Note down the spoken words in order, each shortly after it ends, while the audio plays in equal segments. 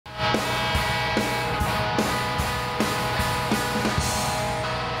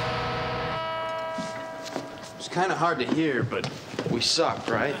kind of hard to hear, but we sucked,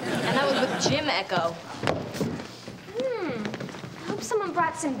 right? And that was with Jim Echo. I hope someone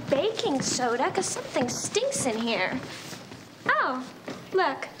brought some baking soda, because something stinks in here. Oh,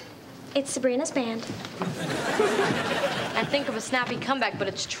 look. It's Sabrina's band. I think of a snappy comeback, but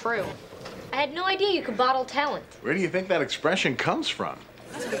it's true. I had no idea you could bottle talent. Where do you think that expression comes from?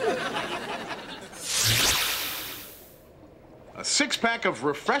 A six-pack of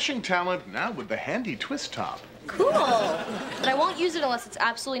refreshing talent now with the handy twist top. Cool. But I won't use it unless it's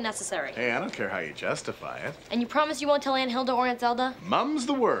absolutely necessary. Hey, I don't care how you justify it. And you promise you won't tell Aunt Hilda or Aunt Zelda? Mum's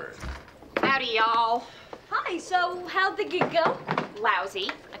the word. Howdy, y'all. Hi, so how'd the gig go?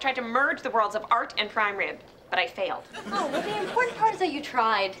 Lousy. I tried to merge the worlds of art and prime rib, but I failed. Oh, well, the important part is that you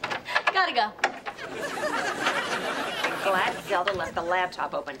tried. Gotta go. Glad Zelda left the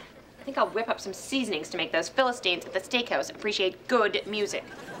laptop open. I think I'll whip up some seasonings to make those Philistines at the steakhouse appreciate good music.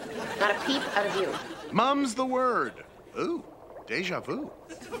 Not a peep out of you. Mum's the word. Ooh, deja vu.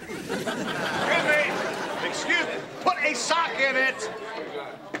 Excuse me. Put a sock in it.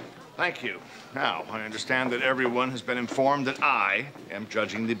 Thank you. Now, I understand that everyone has been informed that I am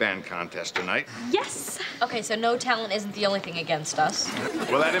judging the band contest tonight. Yes. Okay, so no talent isn't the only thing against us.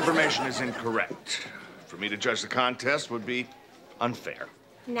 Well, that information is incorrect. For me to judge the contest would be unfair.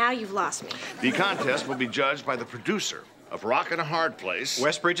 Now you've lost me. The contest will be judged by the producer of Rockin' a Hard Place.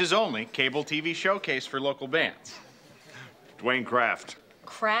 Westbridge's only cable TV showcase for local bands. Dwayne Kraft.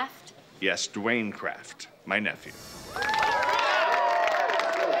 Kraft? Yes, Dwayne Kraft, my nephew.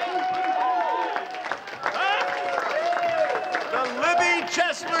 The Libby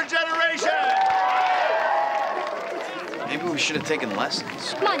Chesler generation! Maybe we should have taken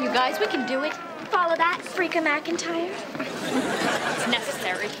lessons. Come on, you guys, we can do it. Follow that, Freaka McIntyre. It's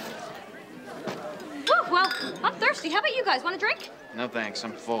necessary. Oh, well, I'm thirsty. How about you guys? Want a drink? No thanks,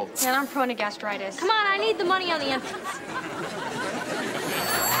 I'm full. And I'm prone to gastritis. Come on, I need the money on the entrance.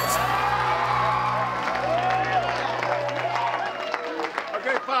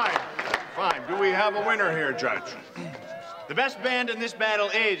 Okay, fine. Fine. Do we have a winner here, Judge? The best band in this battle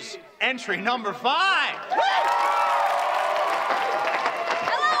is entry number 5.